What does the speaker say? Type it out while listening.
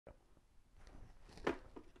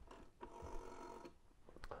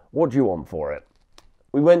What do you want for it?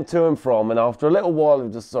 We went to and from, and after a little while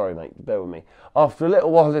of sorry mate, bear with me. After a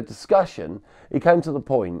little while of discussion, he came to the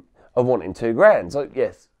point of wanting £2,000. So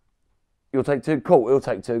yes, you'll take two. Cool, he'll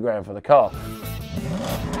take £2,000 for the car.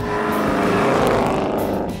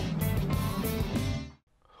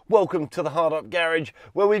 Welcome to the Hard Up Garage,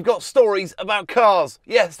 where we've got stories about cars.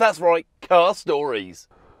 Yes, that's right, car stories.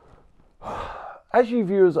 As you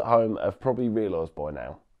viewers at home have probably realised by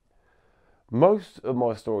now, most of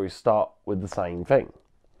my stories start with the same thing.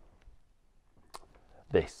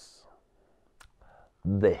 This.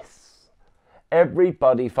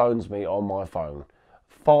 Everybody phones me on my phone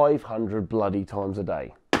 500 bloody times a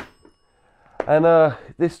day. And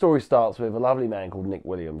this story starts with a lovely man called Nick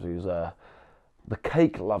Williams, who's the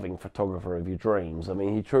cake-loving photographer of your dreams. I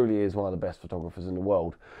mean, he truly is one of the best photographers in the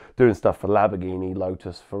world, doing stuff for Lamborghini,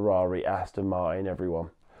 Lotus, Ferrari, Aston Martin, everyone.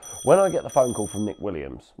 When I get the phone call from Nick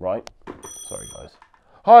Williams, right? Sorry, guys.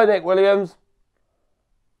 Hi, Nick Williams.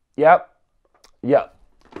 Yep.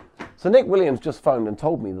 So Nick Williams just phoned and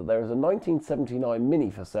told me that there is a 1979 Mini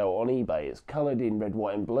for sale on eBay. It's coloured in red,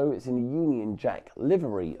 white and blue. It's in a Union Jack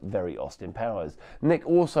livery, very Austin Powers. Nick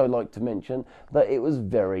also liked to mention that it was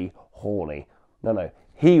very horny. No,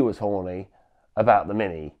 he was horny about the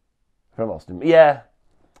Mini from Austin. Yeah,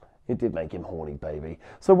 it did make him horny, baby.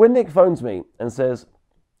 So when Nick phones me and says,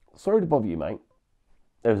 sorry to bother you, mate,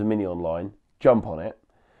 there's a Mini online, jump on it.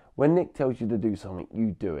 When Nick tells you to do something,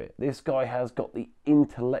 you do it. This guy has got the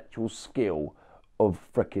intellectual skill of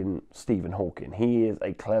frickin' Stephen Hawking. He is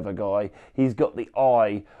a clever guy. He's got the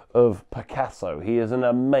eye of Picasso. He is an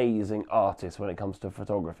amazing artist when it comes to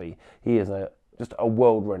photography. He is just a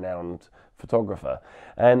world-renowned photographer.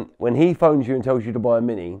 And when he phones you and tells you to buy a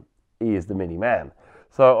Mini, he is the Mini man.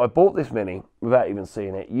 So I bought this Mini without even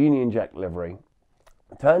seeing it, Union Jack livery.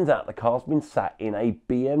 Turns out the car's been sat in a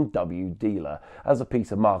BMW dealer as a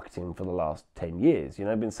piece of marketing for the last 10 years. You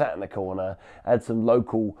know, been sat in the corner, had some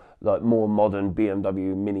local, like more modern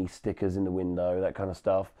BMW Mini stickers in the window, that kind of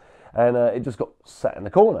stuff. And it just got sat in the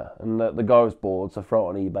corner. And the guy was bored, so throw it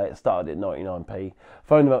on eBay. It started at 99p.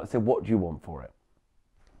 Phoned him up and said, what do you want for it?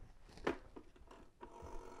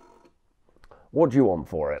 What do you want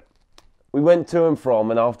for it? We went to and from,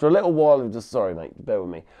 and after a little while of sorry mate, bear with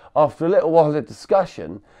me. After a little while of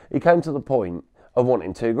discussion, he came to the point of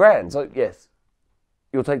wanting £2,000. So yes,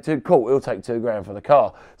 you'll take cool, he'll take £2,000 for the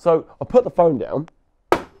car. So I put the phone down,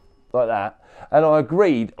 like that, and I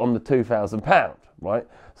agreed on the £2,000, right?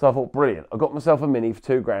 So I thought, brilliant, I got myself a Mini for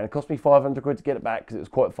 £2,000. It cost me 500 quid to get it back because it was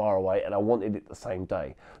quite far away and I wanted it the same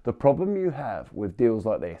day. The problem you have with deals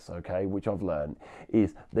like this, okay, which I've learned,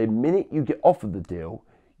 is the minute you get offered the deal,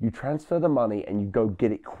 you transfer the money and you go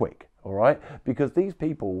get it quick, all right? Because these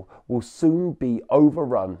people will soon be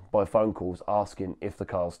overrun by phone calls asking if the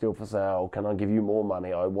car's still for sale, can I give you more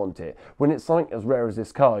money, I want it. When it's something as rare as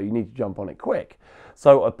this car, you need to jump on it quick.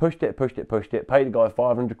 So I pushed it, paid a guy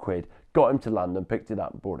 500 quid, got him to London, picked it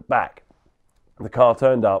up and brought it back. The car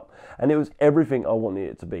turned up and it was everything I wanted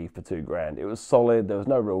it to be for £2,000. It was solid, there was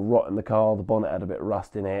no real rot in the car, the bonnet had a bit of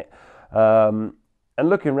rust in it. And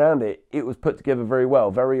looking around it, it was put together very well,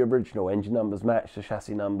 very original. Engine numbers matched, the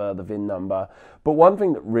chassis number, the VIN number. But one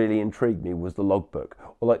thing that really intrigued me was the logbook,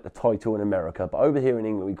 or like the title in America. But over here in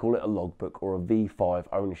England, we call it a logbook or a V5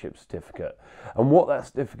 ownership certificate. And what that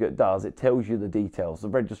certificate does, it tells you the details, the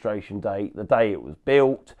registration date, the day it was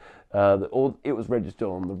built, it was registered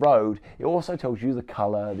on the road. It also tells you the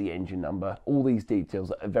colour, the engine number, all these details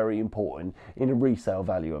that are very important in a resale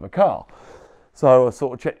value of a car. So I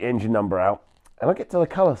sort of checked the engine number out. And I get to the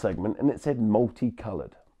colour segment and it said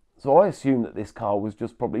multicoloured. So I assumed that this car was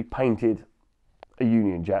just probably painted a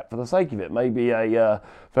Union Jack for the sake of it. Maybe a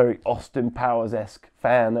very Austin Powers-esque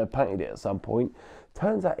fan had painted it at some point.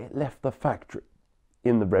 Turns out it left the factory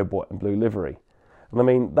in the red, white and blue livery. And I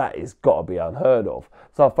mean, that is got to be unheard of.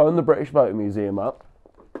 So I phoned the British Motor Museum up.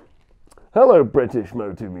 Hello, British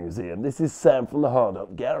Motor Museum. This is Sam from the Hard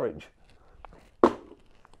Up Garage.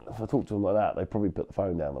 If I talk to them like that, they probably put the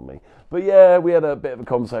phone down on me. But yeah, we had a bit of a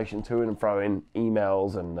conversation to and fro in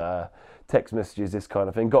emails and text messages, this kind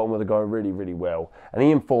of thing. Got on with the guy really, really well. And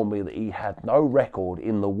he informed me that he had no record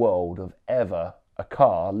in the world of ever a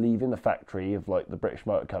car leaving the factory of like the British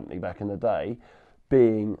Motor Company back in the day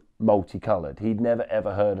being multicoloured. He'd never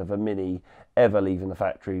ever heard of a Mini ever leaving the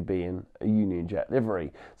factory being a Union Jack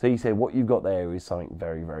livery. So he said, what you've got there is something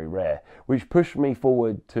very, very rare, which pushed me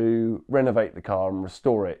forward to renovate the car and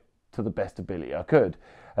restore it to the best ability I could.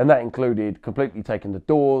 And that included completely taking the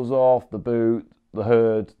doors off, the boot, the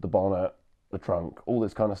hood, the bonnet, the trunk, all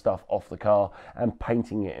this kind of stuff off the car and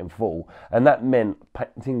painting it in full. And that meant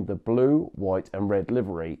painting the blue, white and red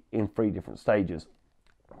livery in 3 different stages.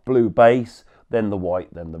 blue base, then the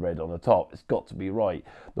white, then the red on the top. It's got to be right.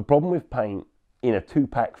 The problem with paint in a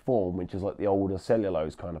 2-pack form, which is like the older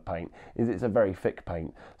cellulose kind of paint, is it's a very thick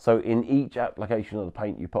paint. So in each application of the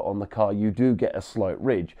paint you put on the car, you do get a slight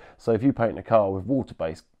ridge. So if you paint a car with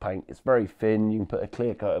water-based paint, it's very thin, you can put a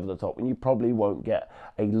clear coat over the top and you probably won't get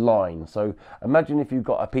a line. So imagine if you've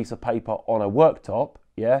got a piece of paper on a worktop,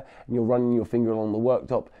 yeah, and you're running your finger along the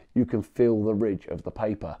worktop, you can feel the ridge of the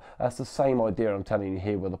paper. That's the same idea I'm telling you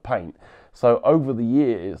here with the paint. So over the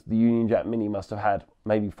years, the Union Jack Mini must have had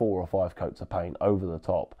maybe 4 or 5 coats of paint over the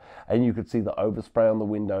top, and you could see the overspray on the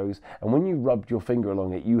windows, and when you rubbed your finger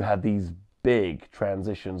along it, you had these big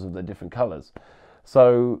transitions of the different colours.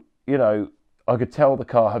 So, you know, I could tell the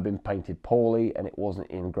car had been painted poorly and it wasn't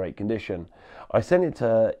in great condition. I sent it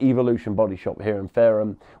to Evolution Body Shop here in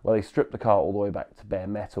Fareham, where they stripped the car all the way back to bare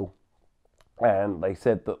metal. And they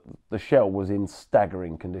said that the shell was in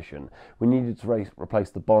staggering condition. We needed to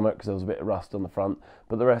replace the bonnet because there was a bit of rust on the front,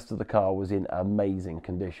 but the rest of the car was in amazing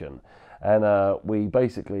condition. And we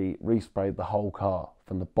basically resprayed the whole car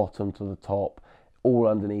from the bottom to the top, all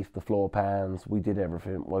underneath the floor pans. We did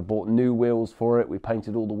everything. I bought new wheels for it. We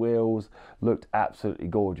painted all the wheels. Looked absolutely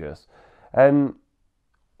gorgeous. And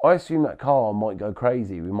I assume that car might go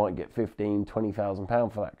crazy. We might get £15,000,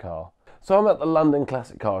 £20,000 for that car. So I'm at the London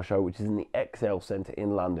Classic Car Show, which is in the XL Centre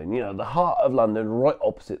in London. You know, the heart of London, right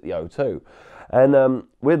opposite the O2. And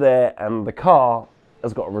we're there, and the car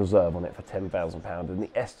has got a reserve on it for £10,000, and the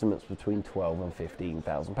estimate's between £12,000 and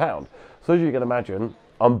 £15,000. So as you can imagine,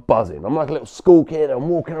 I'm buzzing. I'm like a little school kid. I'm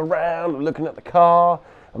walking around, I'm looking at the car,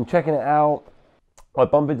 I'm checking it out. I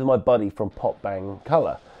bump into my buddy from Pop Bang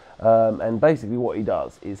Colour, and basically what he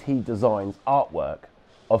does is he designs artwork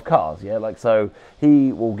of cars, yeah, like, so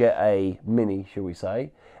he will get a Mini, shall we say,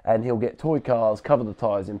 and he'll get toy cars, cover the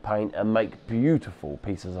tyres in paint and make beautiful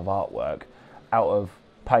pieces of artwork out of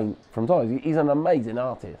paint from tyres. He's an amazing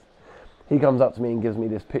artist. He comes up to me and gives me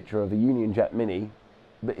this picture of a Union Jack Mini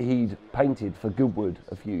that he'd painted for Goodwood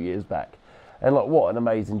a few years back, and like, what an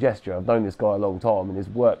amazing gesture. I've known this guy a long time and his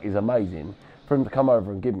work is amazing. For him to come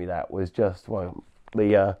over and give me that was just, well,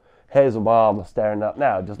 the hairs on my arm are staring up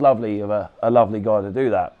now. Just lovely of a lovely guy to do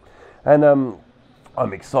that. And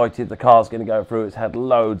I'm excited. The car's going to go through. It's had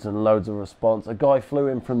loads and loads of response. A guy flew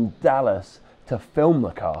in from Dallas to film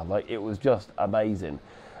the car. Like, it was just amazing.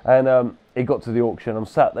 And it got to the auction. I'm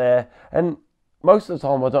sat there, and most of the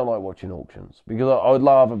time I don't like watching auctions because I would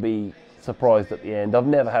rather be surprised at the end. I've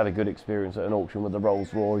never had a good experience at an auction with the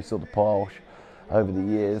Rolls Royce or the Porsche over the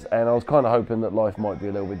years, and I was kind of hoping that life might be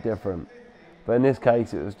a little bit different. But in this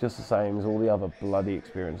case, it was just the same as all the other bloody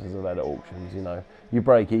experiences I've had at auctions. You know, you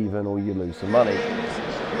break even or you lose some money.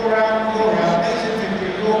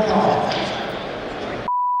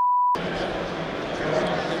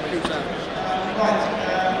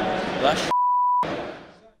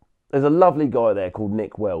 There's a lovely guy there called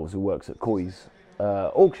Nick Wells who works at Coy's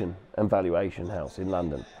auction and valuation house in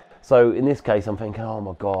London. So in this case, I'm thinking, oh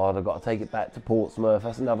my God, I've got to take it back to Portsmouth.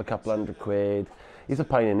 That's another couple £100. It's a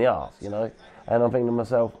pain in the arse, you know. And I'm thinking to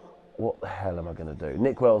myself, what the hell am I going to do?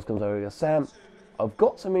 Nick Wells comes over and goes, Sam, I've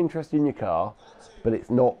got some interest in your car, but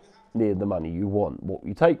it's not near the money you want. What will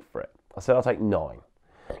you take for it? I said, I'll take 9.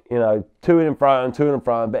 You know, 2 in front,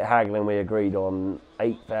 a bit haggling. We agreed on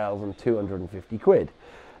 £8,250.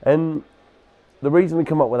 And the reason we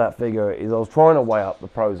come up with that figure is I was trying to weigh up the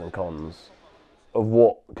pros and cons of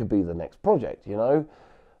what could be the next project, you know.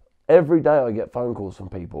 Every day I get phone calls from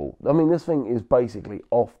people. I mean, this thing is basically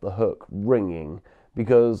off the hook, ringing,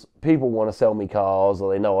 because people want to sell me cars,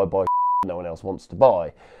 or they know I buy no one else wants to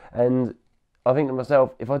buy. And I think to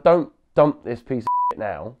myself, if I don't dump this piece of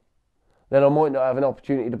now, then I might not have an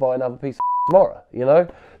opportunity to buy another piece of tomorrow, you know.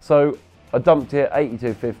 So I dumped it,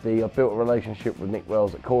 $8,250. I built a relationship with Nick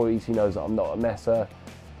Wells at Coy's. He knows that I'm not a messer.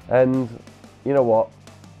 And you know what?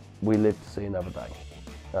 We live to see another day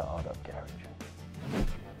at Hard Up Garage.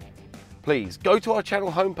 Please go to our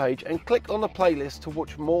channel homepage and click on the playlist to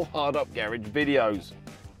watch more Hard Up Garage videos.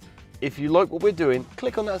 If you like what we're doing,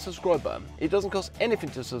 click on that subscribe button. It doesn't cost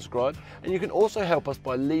anything to subscribe, and you can also help us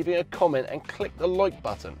by leaving a comment and click the like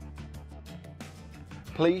button.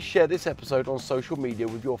 Please share this episode on social media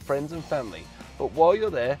with your friends and family. But while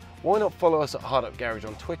you're there, why not follow us at Hard Up Garage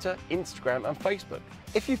on Twitter, Instagram and Facebook.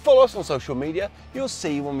 If you follow us on social media, you'll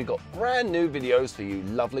see when we've got brand new videos for you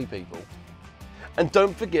lovely people. And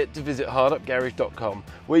don't forget to visit hardupgarage.com,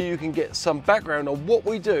 where you can get some background on what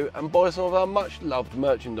we do and buy some of our much loved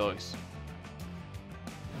merchandise.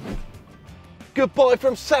 Goodbye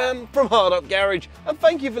from Sam from Hard Up Garage, and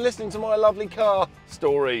thank you for listening to my lovely car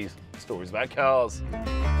stories about cars.